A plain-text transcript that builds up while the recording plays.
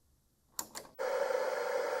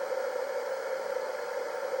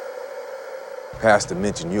Pastor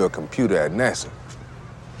mentioned you're a computer at NASA.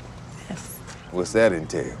 Yes. What's that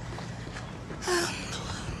entail?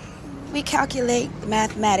 We calculate the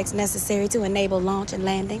mathematics necessary to enable launch and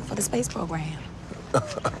landing for the space program.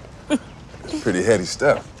 Pretty heady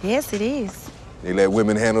stuff. Yes, it is. They let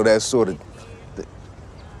women handle that sort of...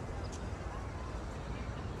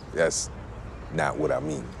 That's not what I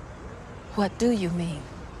mean. What do you mean?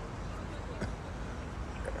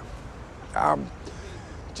 I'm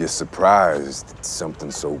just surprised it's something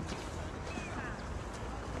so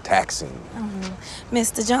taxing.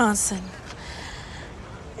 Mr. Johnson,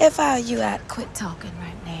 if I were you, I'd quit talking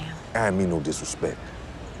right now. I mean no disrespect.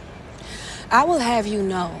 I will have you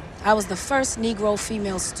know, I was the first Negro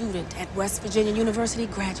female student at West Virginia University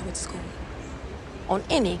Graduate School. On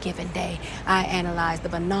any given day, I analyze the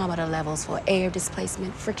manometer levels for air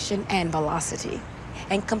displacement, friction, and velocity,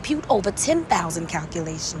 and compute over 10,000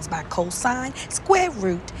 calculations by cosine, square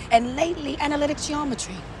root, and lately analytic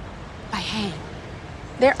geometry by hand.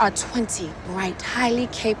 There are 20 bright, highly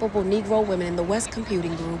capable Negro women in the West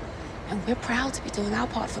Computing Group, and we're proud to be doing our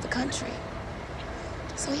part for the country.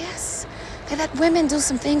 So yes, they let women do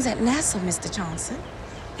some things at NASA, Mr. Johnson.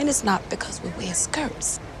 And it's not because we wear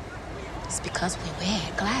skirts. It's because we wear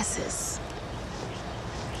glasses.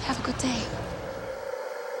 Have a good day.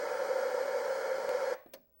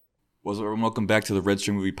 What's up, everyone? Welcome back to the Red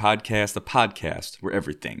String Movie Podcast, the podcast where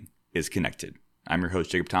everything is connected. I'm your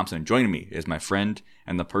host, Jacob Thompson, and joining me is my friend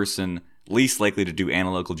and the person least likely to do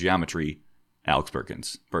analytical geometry, Alex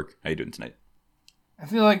Perkins. Perk, how you doing tonight? I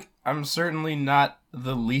feel like I'm certainly not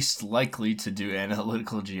the least likely to do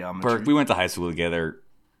analytical geometry. Perk, we went to high school together.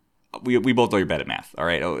 We both know you're bad at math. All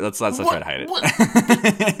right, let's try to hide it. What?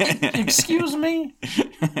 Excuse me?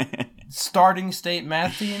 Starting state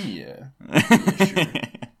math team? Yeah, sure.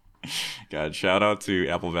 God, shout out to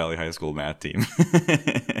Apple Valley High School math team.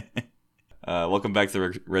 Welcome back to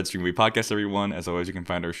the Red String Movie Podcast, everyone. As always, you can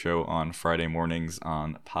find our show on Friday mornings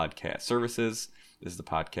on podcast services. This is the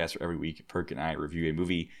podcast where every week Perk and I review a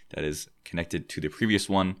movie that is connected to the previous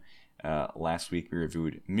one. Last week we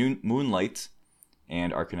reviewed Moonlight,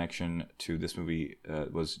 and our connection to this movie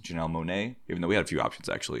was Janelle Monáe, even though we had a few options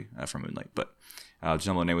actually from Moonlight. But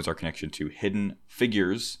Janelle Monáe was our connection to Hidden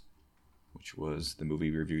Figures, which was the movie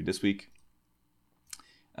we reviewed this week.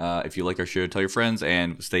 If you like our show, tell your friends,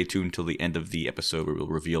 and stay tuned till the end of the episode where we'll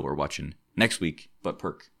reveal what we're watching next week. But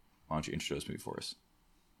Perk, why don't you introduce this movie for us?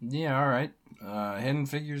 Yeah, all right. Hidden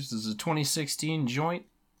Figures is a 2016 joint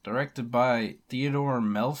directed by Theodore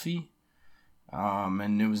Melfi,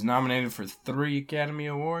 and it was nominated for 3 Academy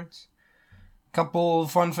Awards. Couple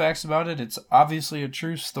fun facts about it. It's obviously a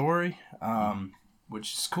true story,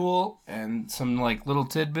 which is cool, and some like little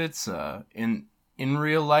tidbits. In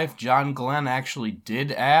real life, John Glenn actually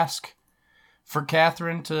did ask for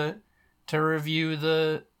Catherine to review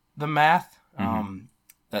the math.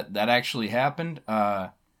 That actually happened.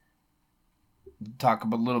 Talk a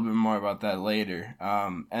little bit more about that later.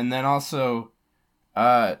 And then also,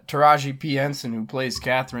 Taraji P. Henson, who plays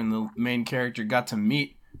Catherine, the main character, got to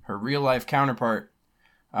meet her real life counterpart,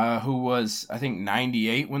 who was, I think,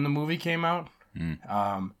 98 when the movie came out.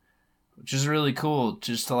 Which is really cool,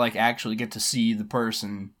 just to like actually get to see the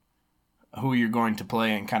person who you're going to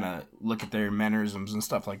play and kind of look at their mannerisms and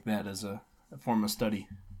stuff like that as a form of study.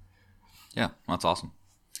 Yeah, that's awesome.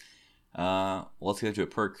 Let's get into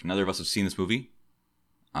it, Perk. Neither of us have seen this movie.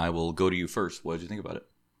 I will go to you first. What did you think about it?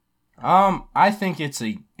 I think it's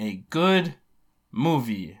a good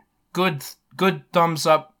movie. Good thumbs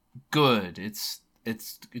up. Good. It's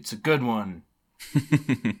a good one.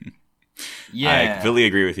 Yeah, I completely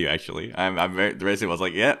agree with you. Actually, I'm very. The rest of it was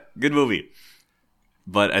like, yeah, good movie,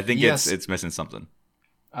 but I think it's missing something.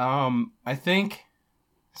 I think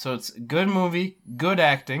so. It's a good movie, good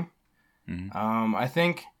acting. I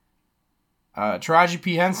think Taraji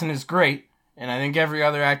P. Henson is great, and I think every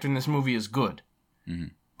other actor in this movie is good.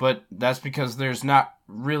 But that's because there's not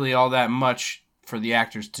really all that much for the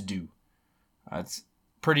actors to do. It's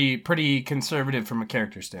pretty conservative from a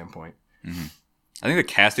character standpoint. I think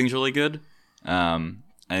the casting's really good. I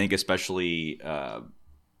think especially the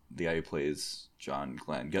guy who plays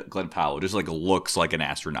Glenn Powell, just like looks like an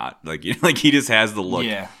astronaut. Like like he just has the look.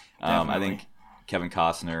 Yeah, definitely. I think Kevin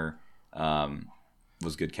Costner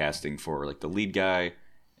was good casting for like the lead guy,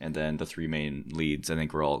 and then the 3 main leads. I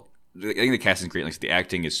think the casting's great. Like the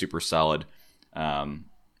acting is super solid. I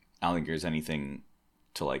don't think there's anything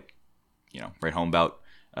to like write home about.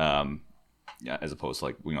 Yeah, as opposed to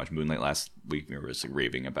like we watched Moonlight last week, we were just like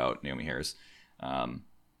raving about Naomi Harris.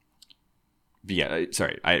 But yeah,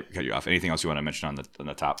 sorry, I cut you off. Anything else you want to mention on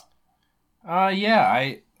the top?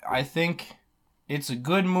 Yeah, I think it's a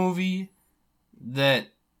good movie. that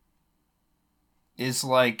is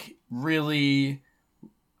like really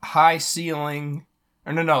high ceiling,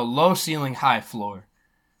 or no, low ceiling, high floor.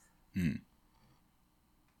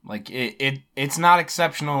 Like it's not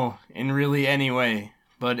exceptional in really any way,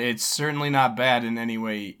 but it's certainly not bad in any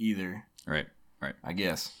way either. Right. I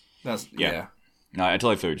guess that's yeah. No, I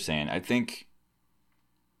totally feel what you're saying. I think,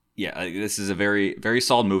 this is a very, very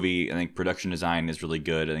solid movie. I think production design is really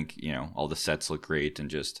good. I think, all the sets look great, and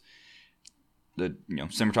just the,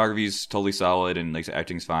 cinematography is totally solid, and like the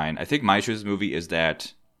acting's fine. I think my issue with this movie is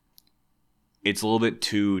that it's a little bit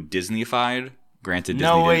too Disney-ified. Granted, Disney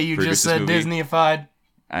no way you just said movie. Disney-ified.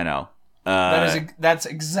 I know. That's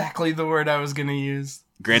exactly the word I was gonna use.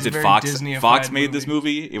 Granted, Fox made this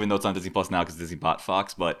movie, even though it's on Disney Plus now because Disney bought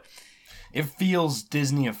Fox, but it feels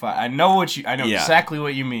Disney-ified. I know exactly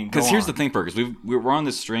what you mean. Because here's the thing, Perkins. We're on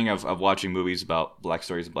this string of watching movies about black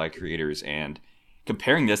stories and black creators, and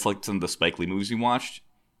comparing this like some of the Spike Lee movies we watched,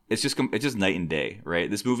 it's just night and day, right?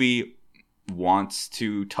 This movie wants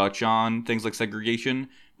to touch on things like segregation,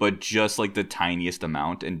 but just like the tiniest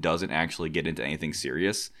amount, and doesn't actually get into anything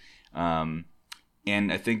serious.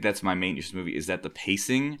 And I think that's my main issue with the movie, is that the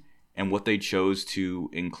pacing and what they chose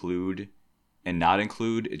to include and not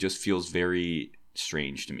include, it just feels very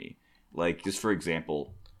strange to me. Like, just for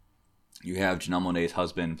example, you have Janelle Monáe's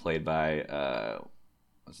husband, played by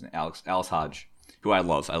Alice Hodge, who I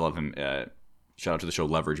love. I love him. Shout out to the show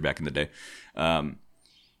Leverage back in the day. And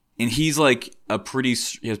he's like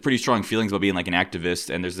he has pretty strong feelings about being like an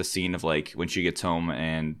activist. And there's the scene of like when she gets home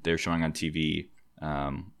and they're showing on TV,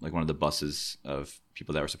 like one of the buses of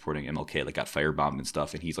people that were supporting MLK like got firebombed and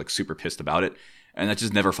stuff, and he's like super pissed about it, and that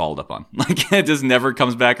just never followed up on. Like, it just never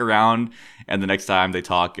comes back around, and the next time they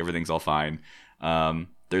talk, everything's all fine.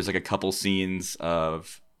 There's like a couple scenes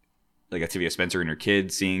of like Octavia Spencer and her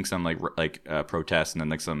kids seeing some like protests, and then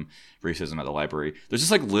like some racism at the library. There's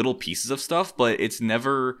just like little pieces of stuff, but it's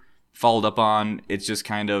never followed up on. It's just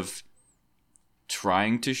kind of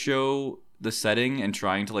trying to show the setting and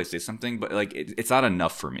trying to like say something, but like it's not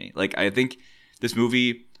enough for me. Like, I think this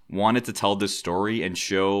movie wanted to tell this story and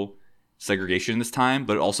show segregation this time,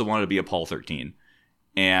 but it also wanted to be Apollo 13.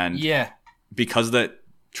 And because of that,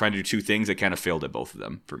 trying to do two things, it kind of failed at both of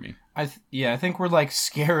them for me. I think we're like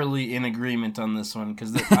scarily in agreement on this one,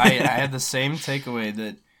 because I had the same takeaway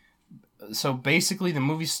that. So basically, the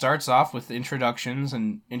movie starts off with introductions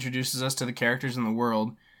and introduces us to the characters in the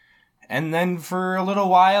world. And then for a little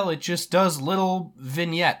while, it just does little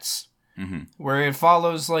vignettes where it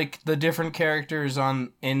follows like the different characters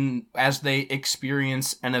as they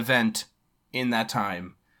experience an event in that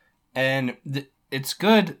time, and it's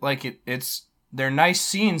good. Like they're nice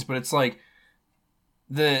scenes, but it's like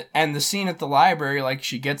the scene at the library, like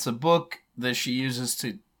she gets a book that she uses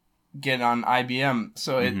to get on IBM,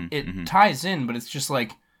 so it ties in, but it's just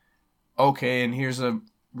like, okay, and here's a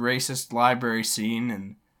racist library scene,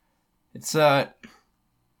 and it's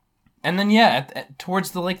and then towards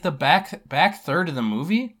the back third of the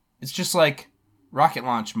movie, it's just like rocket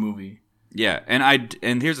launch movie. Yeah,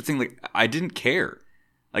 and here's the thing, like, I didn't care.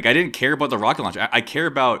 Like, I didn't care about the rocket launch. I care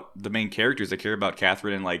about the main characters. I care about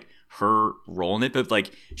Catherine and like her role in it, but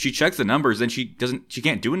like she checks the numbers and she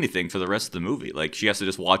can't do anything for the rest of the movie. Like, she has to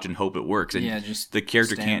just watch and hope it works. And just the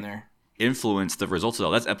character can't influence the results of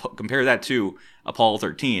all. Compare that to Apollo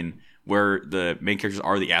 13, where the main characters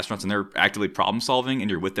are the astronauts and they're actively problem solving, and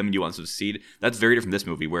you're with them and you want to succeed. That's very different from this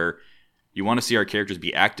movie, where you want to see our characters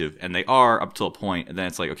be active, and they are up to a point, and then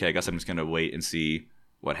it's like, okay, I guess I'm just going to wait and see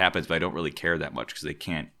what happens, but I don't really care that much because they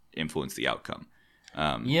can't influence the outcome.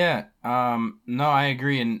 No, I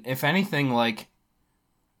agree. And if anything, like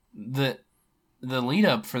the lead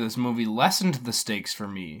up for this movie lessened the stakes for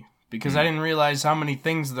me, because I didn't realize how many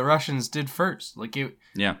things the Russians did first. Like it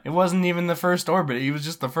wasn't even the first orbit. He was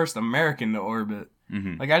just the first American to orbit.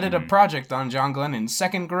 Like, I did a project on John Glenn in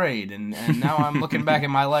second grade, and now I'm looking back at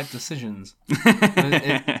my life decisions.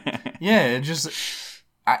 I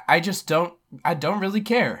don't really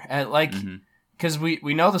care. Because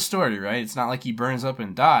we know the story, right? It's not like he burns up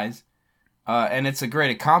and dies. And it's a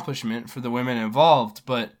great accomplishment for the women involved,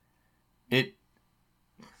 but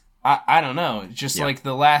I don't know. It's just like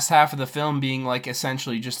the last half of the film being like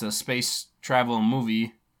essentially just a space travel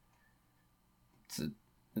movie. It's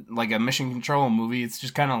like a mission control movie. It's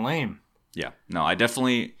just kind of lame. Yeah. No, I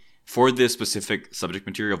definitely, for this specific subject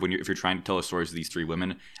material, if you're trying to tell the stories of these three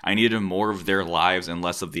women, I needed more of their lives and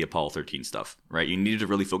less of the Apollo 13 stuff, right? You needed to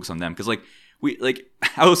really focus on them, because I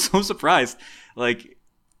was so surprised. Like,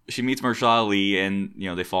 she meets Marshall Ali, and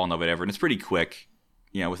they fall in love, whatever, and it's pretty quick,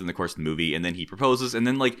 within the course of the movie, and then he proposes, and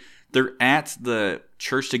then like they're at the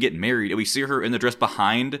church to get married, and we see her in the dress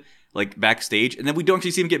behind like backstage, and then we don't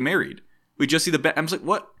actually see them get married. We just see I'm just like,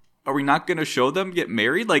 what? Are we not going to show them get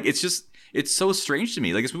married? Like, it's so strange to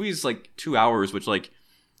me. Like, this movie is like 2 hours, which like,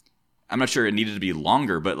 I'm not sure it needed to be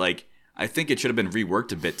longer, but like, I think it should have been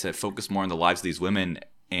reworked a bit to focus more on the lives of these women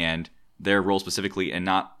and their role specifically, and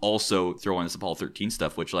not also throw in this Apollo 13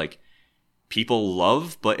 stuff, which like people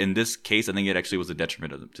love, but in this case, I think it actually was a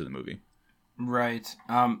detriment to the movie. Right.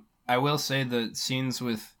 I will say the scenes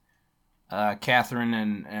with Catherine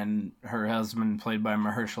and her husband, played by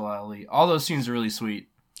Mahershala Ali, all those scenes are really sweet.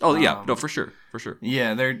 Oh yeah, no, for sure.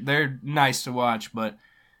 Yeah, they're nice to watch, but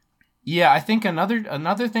yeah, I think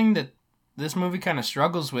another thing that this movie kind of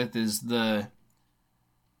struggles with is the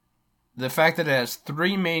fact that it has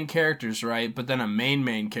three main characters, right? But then a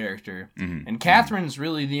main character. Mm-hmm. And Catherine's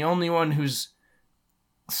really the only one who's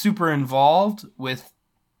super involved with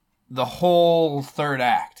the whole third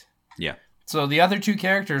act. Yeah. So the other two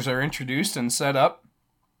characters are introduced and set up,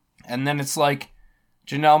 and then it's like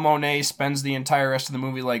Janelle Monáe spends the entire rest of the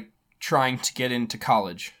movie like trying to get into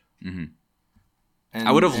college. Mm-hmm.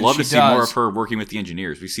 I would have loved to see more of her working with the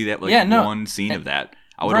engineers. We see that one scene of that.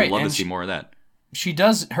 I would have loved to see more of that. She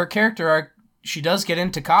does, her character arc, she does get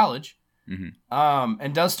into college,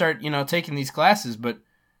 and does start, taking these classes, but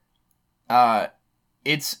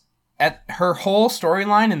it's at her whole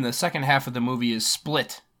storyline in the second half of the movie is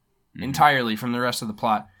split entirely from the rest of the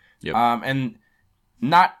plot. Yep. And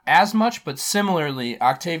not as much, but similarly,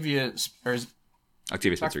 Octavia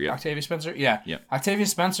Spencer, yeah. Octavia Spencer, yeah. Yep. Octavia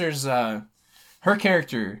Spencer's, her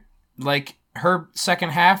character, like, her second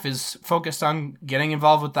half is focused on getting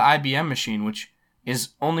involved with the IBM machine, which is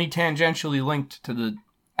only tangentially linked to the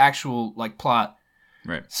actual, like, plot.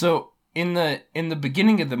 Right. So, in the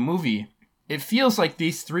beginning of the movie, it feels like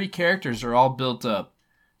these three characters are all built up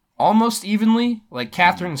almost evenly. Like,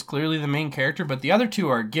 Catherine's clearly the main character, but the other two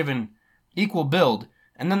are given equal build.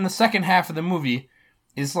 And then the second half of the movie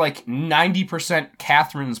is like 90%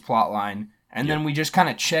 Catherine's plotline, and then we just kind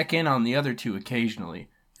of check in on the other two occasionally.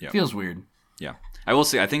 Yep. Feels weird. Yeah. I will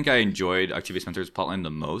say, I think I enjoyed Octavia Spencer's plotline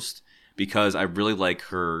the most because I really like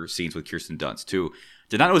her scenes with Kirsten Dunst, too.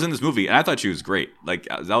 Did not know was in this movie, and I thought she was great. Like,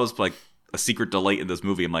 that was like a secret delight in this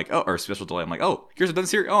movie. I'm like, or a special delight. I'm like, oh, Kirsten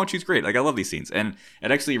Dunst here? Oh, and she's great. Like, I love these scenes. And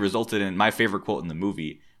it actually resulted in my favorite quote in the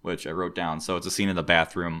movie, which I wrote down. So it's a scene in the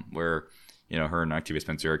bathroom where, her and Octavia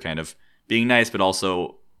Spencer are kind of being nice, but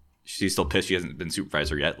also she's still pissed she hasn't been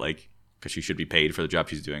supervisor yet, like, because she should be paid for the job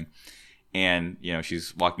she's doing. And,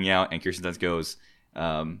 she's walking out, and Kirsten Dunst goes,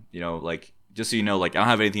 like, just so you know, like, I don't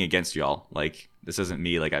have anything against y'all. Like, this isn't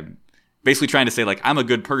me. Like, I'm basically trying to say, like, I'm a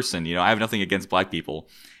good person. I have nothing against black people.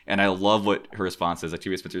 And I love what her response is.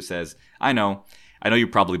 Octavia Spencer says, I know you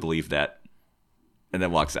probably believe that. And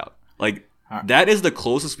then walks out. Like, that is the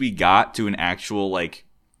closest we got to an actual, like,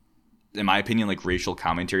 in my opinion, like, racial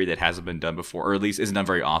commentary that hasn't been done before, or at least isn't done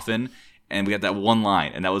very often. And we got that one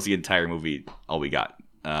line, and that was the entire movie, all we got.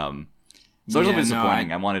 So it was a little bit disappointing.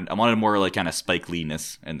 No, I wanted more, like, kind of Spike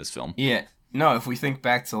Lee-ness in this film. Yeah. No, if we think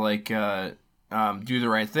back to, like, Do the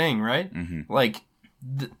Right Thing, right? Mm-hmm. Like,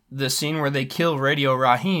 the scene where they kill Radio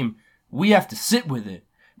Raheem, we have to sit with it.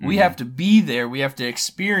 Mm-hmm. We have to be there. We have to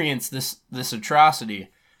experience this atrocity.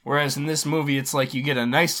 Whereas in this movie, it's like you get a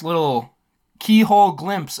nice little keyhole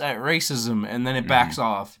glimpse at racism, and then it backs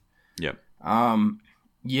off. Yep.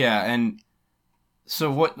 Yeah, and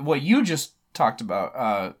so what you just talked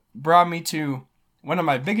about brought me to one of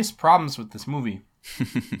my biggest problems with this movie.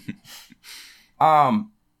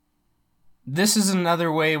 This is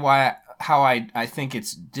another way how I think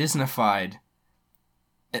it's Disneyfied.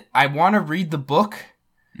 I want to read the book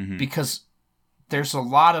because there's a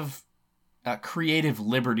lot of creative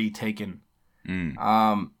liberty taken.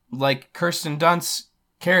 Like Kirsten Dunst's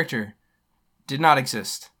character did not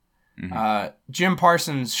exist. Jim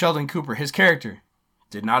Parsons, Sheldon Cooper, his character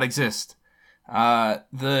did not exist.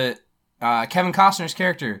 The Kevin Costner's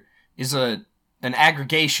character is an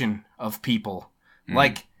aggregation of people.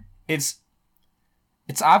 Like, it's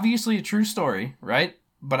obviously a true story, right?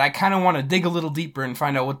 But I kind of want to dig a little deeper and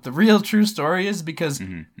find out what the real true story is, because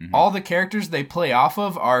all the characters they play off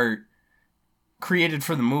of are created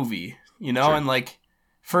for the movie, Sure. And, like,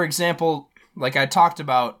 for example, like I talked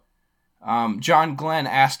about, John Glenn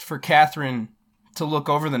asked for Catherine to look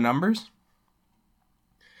over the numbers.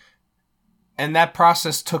 And that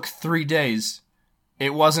process took 3 days.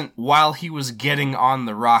 It wasn't while he was getting on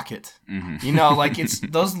the rocket. Like, it's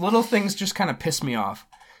those little things just kind of piss me off.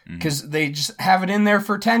 Because they just have it in there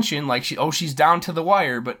for tension. Like, she's down to the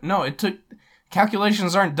wire. But no,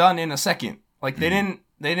 calculations aren't done in a second. Like, they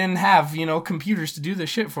didn't have, computers to do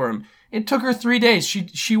this shit for him. It took her 3 days.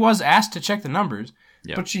 She was asked to check the numbers.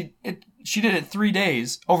 Yeah. But she did it 3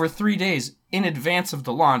 days, over 3 days in advance of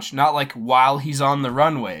the launch, not like while he's on the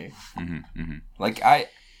runway. Like I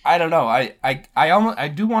don't know. I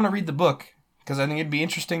do want to read the book because I think it'd be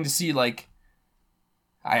interesting to see, like,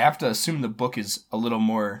 I have to assume the book is a little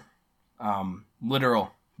more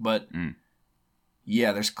literal, but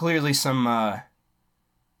yeah, there's clearly some I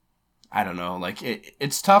don't know, like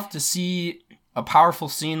it's tough to see a powerful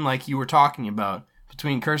scene like you were talking about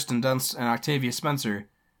between Kirsten Dunst and Octavia Spencer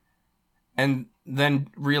and then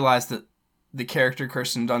realize that the character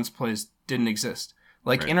Kirsten Dunst plays didn't exist.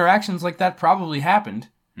 Like, interactions like that probably happened,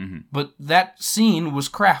 but that scene was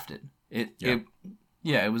crafted. It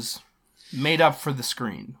was made up for the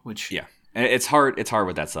screen, which... Yeah. And it's hard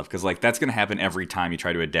with that stuff, because, like, that's going to happen every time you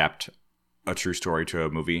try to adapt a true story to a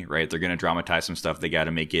movie, right? They're going to dramatize some stuff. They got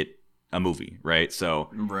to make it a movie, right? So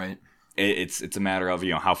it's a matter of,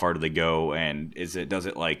 you know, how far do they go, and does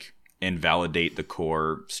it like invalidate the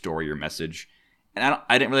core story or message? And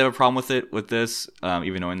I didn't really have a problem with this,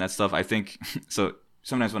 even knowing that stuff. I think so.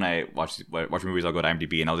 Sometimes when I watch movies, I'll go to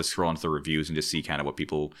IMDb and I'll just scroll into the reviews and just see kind of what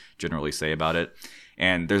people generally say about it.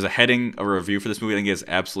 And there's a heading of a review for this movie I think is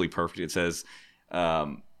absolutely perfect. It says,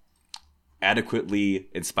 adequately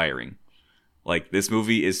inspiring. Like, this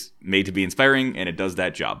movie is made to be inspiring, and it does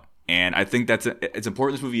that job. And I think it's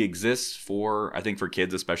important this movie exists for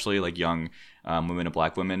kids, especially, like, young women and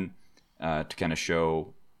black women, to kind of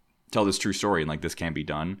tell this true story, and, like, this can be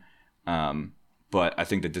done. But I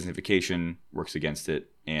think the Disneyfication works against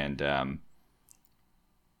it, and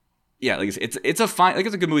yeah, like it's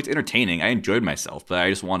a good movie. It's entertaining. I enjoyed myself, but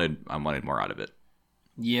I wanted more out of it.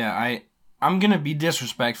 Yeah, I'm gonna be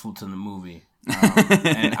disrespectful to the movie,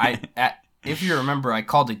 and if you remember, I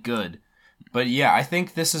called it good, but yeah, I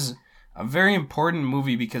think this is a very important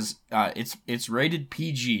movie because it's rated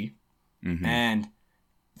PG, and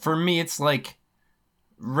for me, it's like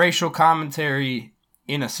racial commentary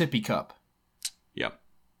in a sippy cup. Yep.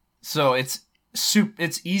 So it's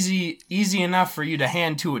easy enough for you to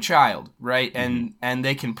hand to a child, right? And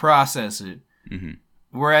they can process it.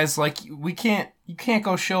 Whereas, like, you can't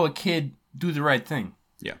go show a kid do the right thing.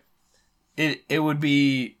 Yeah. It would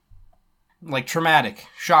be, like, traumatic,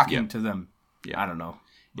 shocking to them. Yeah. I don't know.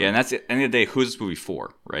 Yeah, and that's it. At the end of the day, who's this movie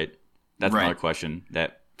for, right? That's another question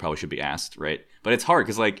that probably should be asked, right? But it's hard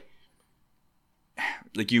because, like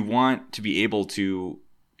you want to be able to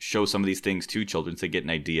show some of these things to children to get an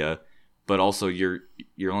idea, but also you're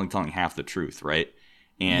only telling half the truth, right?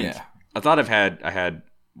 And I thought I had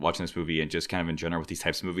watching this movie, and just kind of in general with these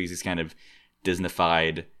types of movies, these kind of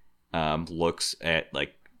Disneyfied looks at,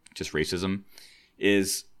 like, just racism,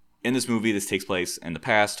 is in this movie. This takes place in the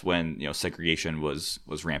past when, you know, segregation was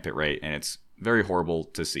rampant, right? And it's very horrible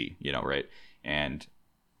to see, you know, right? And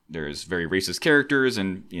there's very racist characters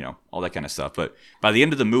and, you know, all that kind of stuff. But by the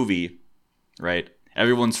end of the movie, right,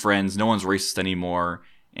 everyone's friends, no one's racist anymore,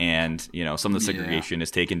 and, you know, some of the segregation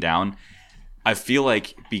is taken down. I feel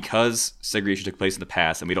like because segregation took place in the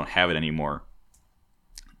past and we don't have it anymore,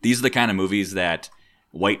 these are the kind of movies that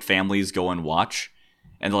white families go and watch,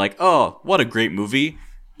 and they're like, oh, what a great movie,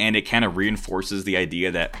 and it kind of reinforces the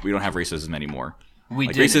idea that we don't have racism anymore.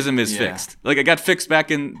 Racism is fixed. Like, it got fixed back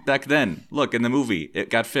then. Look, in the movie, it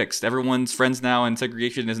got fixed. Everyone's friends now, and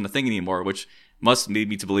segregation isn't a thing anymore, which must lead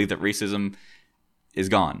me to believe that racism is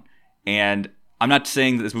gone. And I'm not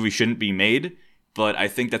saying that this movie shouldn't be made, but I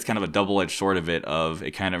think that's kind of a double-edged sword of it. Of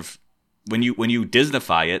it kind of, when you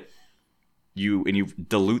Disneyfy it, and you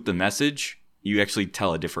dilute the message, you actually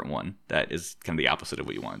tell a different one that is kind of the opposite of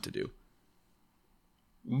what you wanted to do.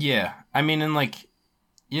 Yeah, I mean, and like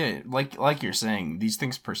you're saying, these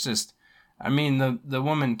things persist. I mean, the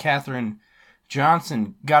woman Katherine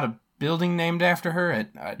Johnson got a building named after her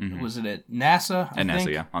at was it at NASA? At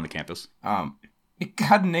NASA, yeah, on the campus. It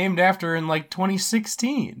got named after her in, like,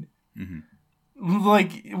 2016.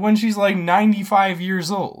 Like, when she's, like, 95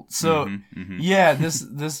 years old. So, yeah,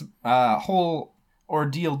 this whole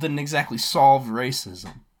ordeal didn't exactly solve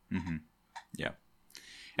racism. Yeah.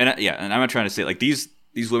 And I'm not trying to say, like, these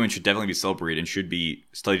women should definitely be celebrated and should be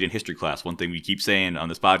studied in history class. One thing we keep saying on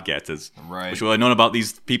this podcast is, wish we had known about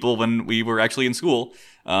these people when we were actually in school.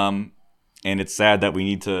 And it's sad that we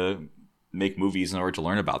need to make movies in order to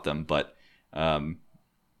learn about them. But,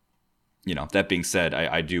 you know, that being said,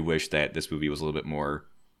 I do wish that this movie was a little bit more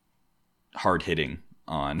hard-hitting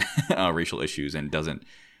on racial issues and doesn't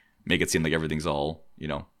make it seem like everything's all, you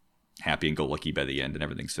know, happy and go lucky by the end and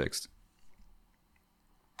everything's fixed.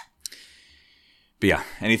 But yeah,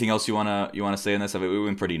 anything else you wanna say on this? I mean, we've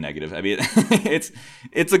been pretty negative. I mean, it's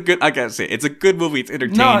a good. I gotta say, it's a good movie. It's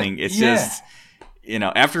entertaining. It's just, you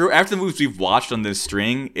know, after the movies we've watched on this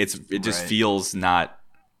string, it just feels not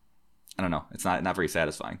I don't know. It's not very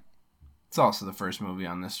satisfying. It's also the first movie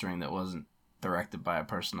on this string that wasn't directed by a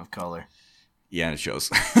person of color. Yeah, and it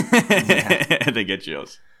shows. Yeah. I think it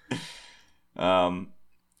shows.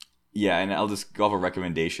 Yeah, and I'll just go over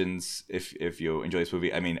recommendations if you enjoy this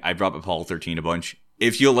movie. I mean, I brought up Apollo 13 a bunch.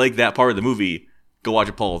 If you like that part of the movie, go watch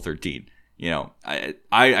Apollo 13. You know, I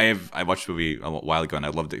watched the movie a while ago, and I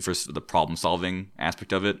loved it. First, the problem solving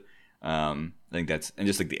aspect of it. I think that's, and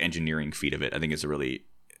just like the engineering feat of it, I think it's a really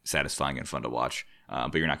satisfying and fun to watch.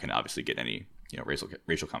 But you're not going to obviously get any, you know,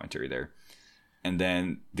 racial commentary there. And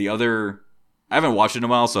then the other, I haven't watched it in a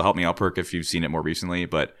while, so help me out, Perk, if you've seen it more recently.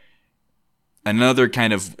 But another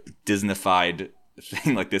kind of Disney-fied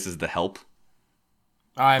thing like this is The Help.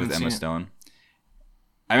 I haven't with seen Emma it. Stone.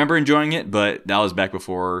 I remember enjoying it, but that was back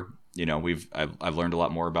before, you know, I've learned a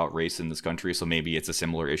lot more about race in this country, so maybe it's a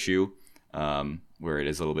similar issue where it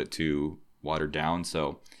is a little bit too watered down.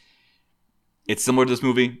 So it's similar to this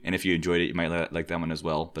movie, and if you enjoyed it, you might like that one as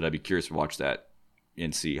well. But I'd be curious to watch that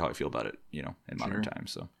and see how I feel about it, you know, in modern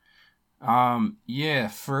times. So yeah,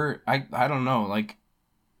 for I don't know, like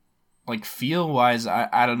feel wise,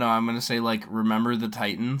 I don't know. I'm gonna say like Remember the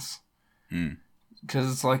Titans, because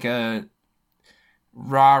it's like a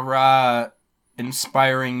rah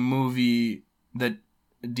inspiring movie that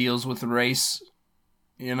deals with race,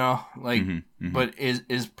 you know, like, but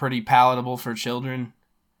is pretty palatable for children.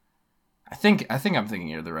 I think I'm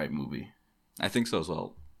thinking of the right movie. I think so as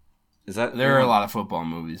well. Is that There are a lot of football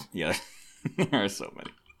movies. Yeah, there are so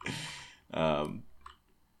many.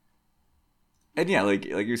 And yeah, like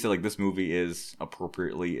you said, like this movie is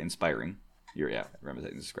appropriately inspiring. Remember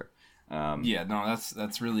that in the script. Yeah, no,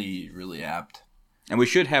 that's really apt. And we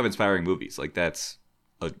should have inspiring movies. Like that's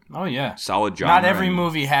a solid genre. Not every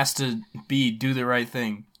movie has to be do the right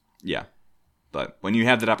thing. Yeah, but when you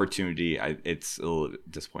have that opportunity, it's a little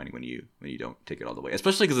disappointing when you don't take it all the way.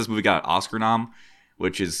 Especially because this movie got an Oscar nom,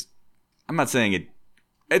 which is, I'm not saying it.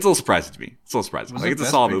 It's a little surprising to me. It's a little surprising. Was like it it's a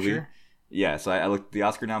Best solid Picture? movie. Yeah, so I looked. The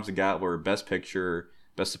Oscar noms it got were Best Picture,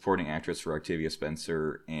 Best Supporting Actress for Octavia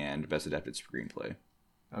Spencer, and Best Adapted Screenplay.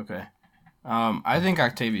 Okay. I think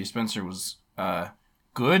Octavia Spencer was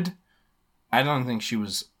good. I don't think she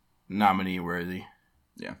was nominee worthy.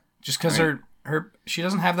 Yeah. Just because her she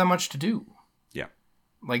doesn't have that much to do. Yeah.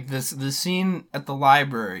 Like the scene at the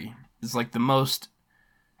library is like the most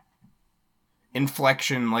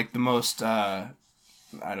inflection, like the most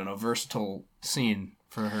versatile scene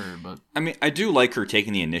for her. But I mean, I do like her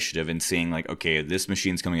taking the initiative and saying like, okay, this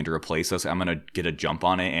machine's coming in to replace us. I'm gonna get a jump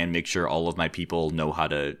on it and make sure all of my people know how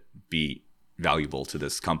to be valuable to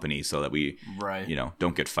this company, so that we, you know,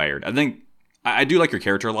 don't get fired. I think I do like her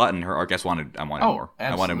character a lot, and her arc. I wanted more. Absolutely.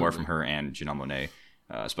 I wanted more from her and Janelle Monáe,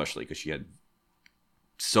 especially because she had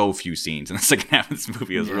so few scenes in the second half of this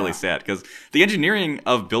movie. It was really sad because the engineering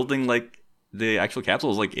of building like the actual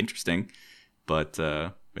capsule is like interesting, but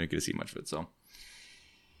we didn't get to see much of it. So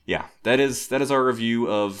yeah, that is our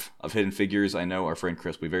review of Hidden Figures. I know our friend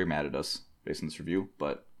Chris will be very mad at us based on this review,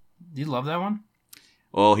 but do you love that one?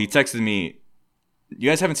 Well, he texted me, you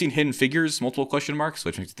guys haven't seen Hidden Figures, multiple question marks,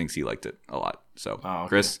 which makes me think he liked it a lot. So, okay.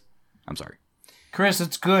 Chris, I'm sorry. Chris,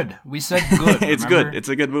 it's good. We said good. It's remember? good. It's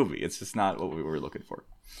a good movie. It's just not what we were looking for.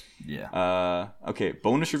 Yeah. Okay,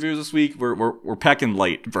 bonus reviews this week. We're packing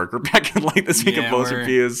light, Burke. We're packing light this week of bonus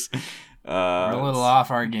reviews. We're a little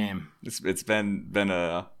off our game. It's been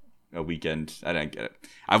a weekend. I didn't get it.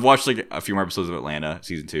 I've watched like a few more episodes of Atlanta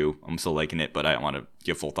season 2. I'm still liking it, but I don't want to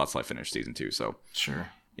give full thoughts till I finish season 2. So sure,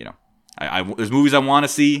 you know, I there's movies I want to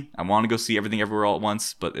see. I want to go see Everything Everywhere All at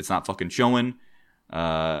Once, but it's not fucking showing.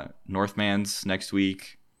 Northman's next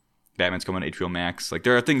week. Batman's coming to HBO Max. Like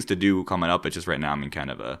there are things to do coming up. It's just right now I'm in kind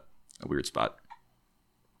of a weird spot.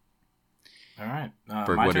 All right,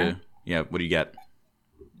 Berg, my what turn. What do you got?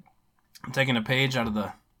 I'm taking a page out of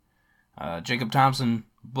the Jacob Thompson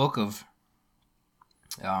book of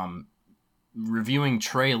reviewing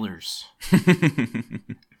trailers.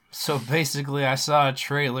 So basically, I saw a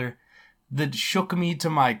trailer that shook me to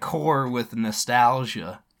my core with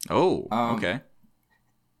nostalgia. Oh, okay.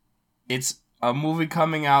 It's a movie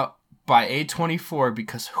coming out by A24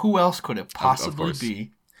 because who else could it possibly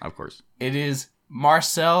be? Of course. It is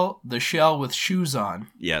Marcel the Shell with Shoes On.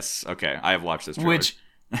 Yes, okay. I have watched this trailer. Which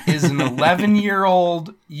is an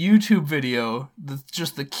 11-year-old YouTube video that's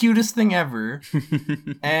just the cutest thing ever.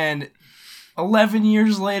 And 11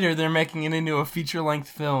 years later, they're making it into a feature-length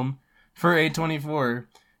film for A24.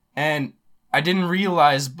 And I didn't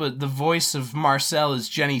realize, but the voice of Marcel is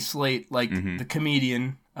Jenny Slate, like the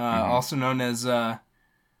comedian, also known as,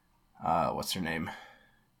 what's her name?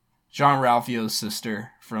 Jean Ralphio's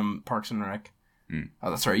sister from Parks and Rec. Oh,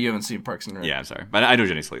 that's right. You haven't seen Parks and Rec. Yeah, I'm sorry. But I know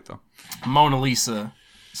Jenny Slate, though. Mona Lisa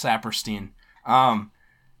Saperstein.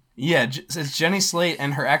 Yeah, it's Jenny Slate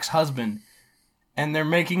and her ex-husband, and they're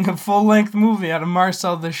making a full-length movie out of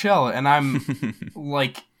Marcel the Shell, and I'm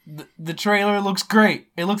like, the trailer looks great.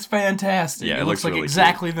 It looks fantastic. Yeah, it looks like really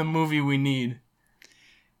exactly the movie we need.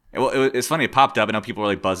 Well, it's funny. It popped up, and now people are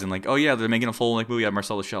like buzzing, like, "Oh yeah, they're making a full-length movie out of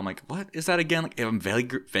Marcel the Shell." I'm like, "What is that again?" Like,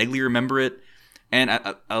 I vaguely remember it, and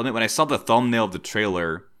I'll admit when I saw the thumbnail of the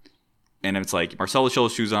trailer, and it's like Marcel the Shell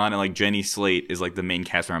with shoes on, and like Jenny Slate is like the main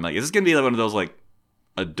cast member. I'm like, is this gonna be like one of those like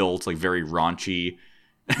adults, like very raunchy,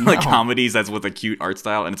 like comedies that's with a cute art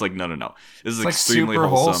style? And it's like, no. This is it's extremely like super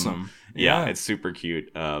wholesome. Yeah, it's super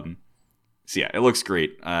cute. So yeah, it looks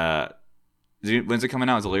great. When's it coming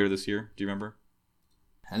out? Is it later this year? Do you remember?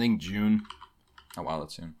 I think June. Oh wow,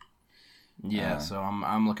 that's soon. Yeah, so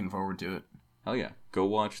I'm looking forward to it. Hell yeah. Go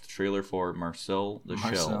watch the trailer for Marcel the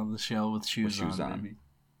Shell. Marcel the Shell with shoes on. Baby.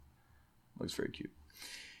 Looks very cute.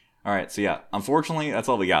 All right, so yeah, unfortunately, that's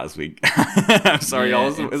all we got this week. I'm sorry,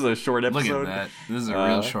 y'all. This is a short episode. Look at that. This is a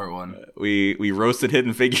real short one. We roasted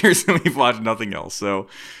Hidden Figures and we've watched nothing else. So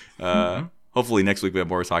hopefully next week we have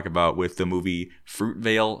more to talk about with the movie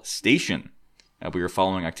Fruitvale Station. We were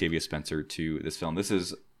following Octavia Spencer to this film. This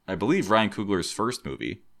is, I believe, Ryan Coogler's first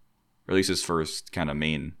movie, or at least his first kind of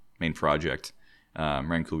main project.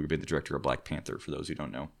 Ryan Coogler being the director of Black Panther, for those who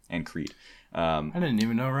don't know, and Creed. I didn't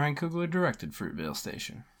even know Ryan Coogler directed Fruitvale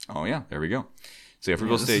Station. Oh yeah, there we go. So yeah,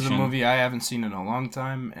 Fruitvale Station. This is a movie I haven't seen in a long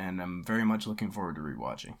time, and I'm very much looking forward to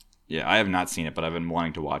rewatching. Yeah, I have not seen it, but I've been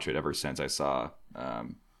wanting to watch it ever since I saw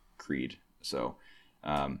Creed. So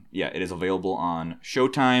yeah, it is available on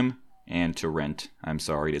Showtime and to rent. I'm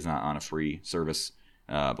sorry, it is not on a free service,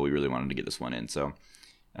 but we really wanted to get this one in. So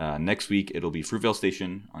next week it'll be Fruitvale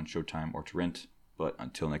Station on Showtime or to rent. But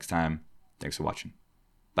until next time, thanks for watching.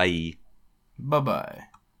 Bye. Bye-bye.